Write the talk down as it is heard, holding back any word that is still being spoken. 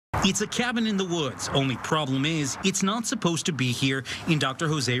It's a cabin in the woods. Only problem is, it's not supposed to be here in Dr.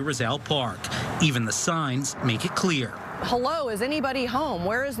 Jose Rizal Park. Even the signs make it clear. Hello, is anybody home?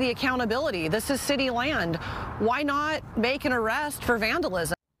 Where is the accountability? This is city land. Why not make an arrest for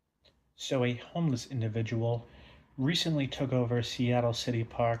vandalism? So a homeless individual recently took over Seattle City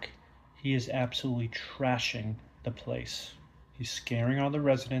Park. He is absolutely trashing the place. He's scaring all the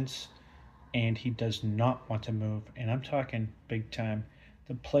residents, and he does not want to move. And I'm talking big time.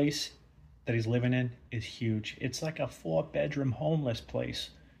 The place that he's living in is huge. It's like a 4-bedroom homeless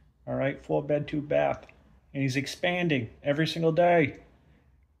place. All right, 4-bed, 2-bath. And he's expanding every single day.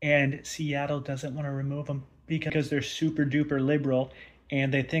 And Seattle doesn't want to remove him because they're super duper liberal,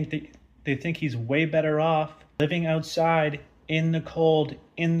 and they think he's way better off living outside in the cold,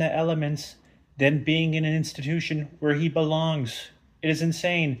 in the elements, than being in an institution where he belongs. It is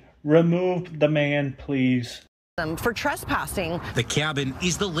insane. Remove the man, please. For trespassing. The cabin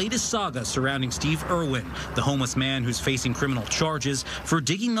is the latest saga surrounding Steve Irwin, the homeless man who's facing criminal charges for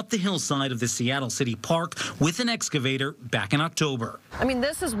digging up the hillside of the Seattle City Park with an excavator back in October. I mean,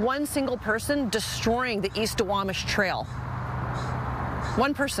 this is one single person destroying the East Duwamish Trail.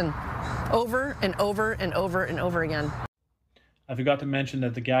 One person, over and over and over and over again. I forgot to mention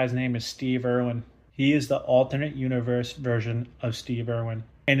that the guy's name is Steve Irwin. He is the alternate universe version of Steve Irwin.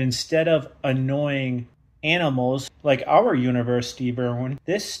 And instead of annoying animals like our universe Steve Irwin,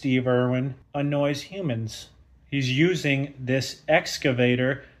 this Steve Irwin annoys humans. He's using this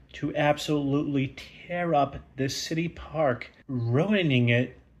excavator to absolutely tear up this city park, ruining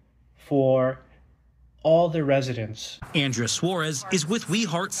it for all the residents. Andrea Suarez is with We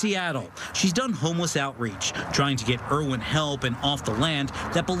Heart Seattle. She's done homeless outreach, trying to get Irwin help and off the land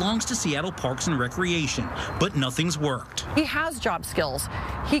that belongs to Seattle Parks and Recreation, but nothing's worked. He has job skills.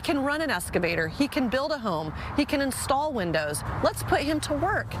 He can run an excavator. He can build a home. He can install windows. Let's put him to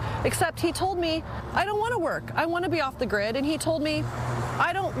work. Except he told me, I don't want to work. I want to be off the grid. And he told me,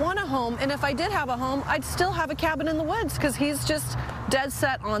 I don't want a home. And if I did have a home, I'd still have a cabin in the woods, because he's just dead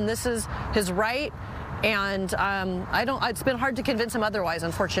set on this is his right. And it's been hard to convince him otherwise,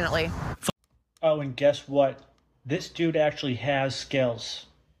 unfortunately. Oh, and guess what? This dude actually has skills.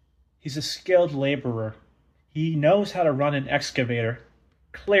 He's a skilled laborer. He knows how to run an excavator,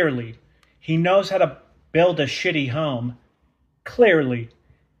 clearly. He knows how to build a shitty home, clearly.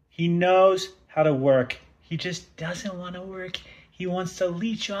 He knows how to work. He just doesn't want to work. He wants to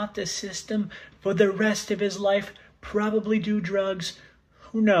leech off the system for the rest of his life, probably do drugs.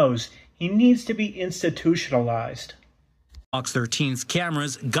 Who knows? He needs to be institutionalized. Fox 13's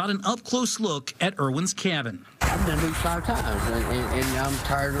cameras got an up-close look at Irwin's cabin. I've done these 5 times, and I'm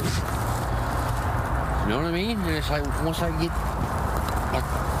tired of, you know what I mean? And it's like, once I get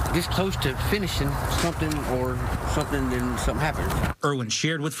like this close to finishing something or something, then something happens. Irwin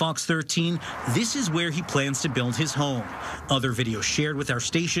shared with Fox 13, this is where he plans to build his home. Other video shared with our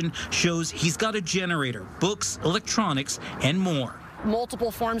station shows he's got a generator, books, electronics, and more. Multiple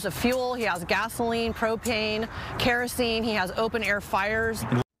forms of fuel. He has gasoline, propane, kerosene. He has open air fires.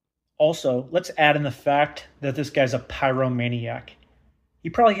 Also, let's add in the fact that this guy's a pyromaniac. He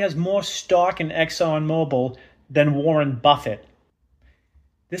probably has more stock in ExxonMobil than Warren Buffett.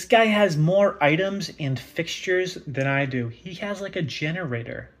 This guy has more items and fixtures than I do. He has like a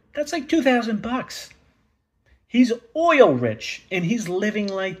generator. That's like $2,000. He's oil rich, and he's living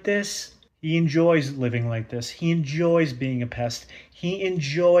like this. He enjoys living like this. He enjoys being a pest. He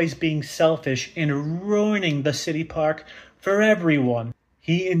enjoys being selfish and ruining the city park for everyone.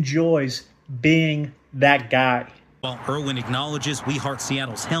 He enjoys being that guy. While Irwin acknowledges We Heart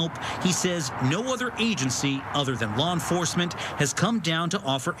Seattle's help, he says no other agency other than law enforcement has come down to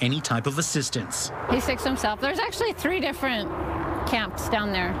offer any type of assistance. He's sick himself. There's actually 3 different camps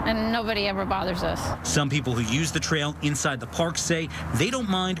down there, and nobody ever bothers us. Some people who use the trail inside the park say they don't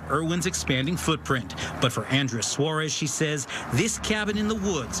mind Irwin's expanding footprint. But for Andrea Suarez, she says this cabin in the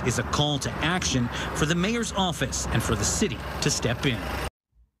woods is a call to action for the mayor's office and for the city to step in.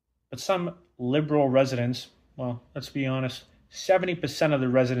 But some liberal residents, well, let's be honest, 70% of the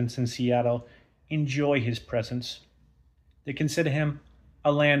residents in Seattle enjoy his presence. They consider him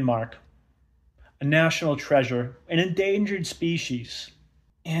a landmark, a national treasure, an endangered species.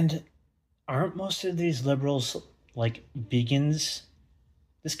 And aren't most of these liberals like vegans?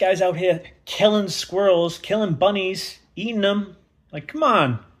 This guy's out here killing squirrels, killing bunnies, eating them. Like, come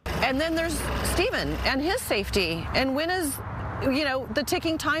on. And then there's Stephen and his safety. And when is, you know, the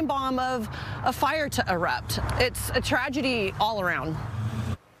ticking time bomb of a fire to erupt? It's a tragedy all around.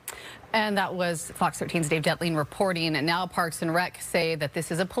 And that was Fox 13's Dave Detling reporting. And now Parks and Rec say that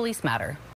this is a police matter.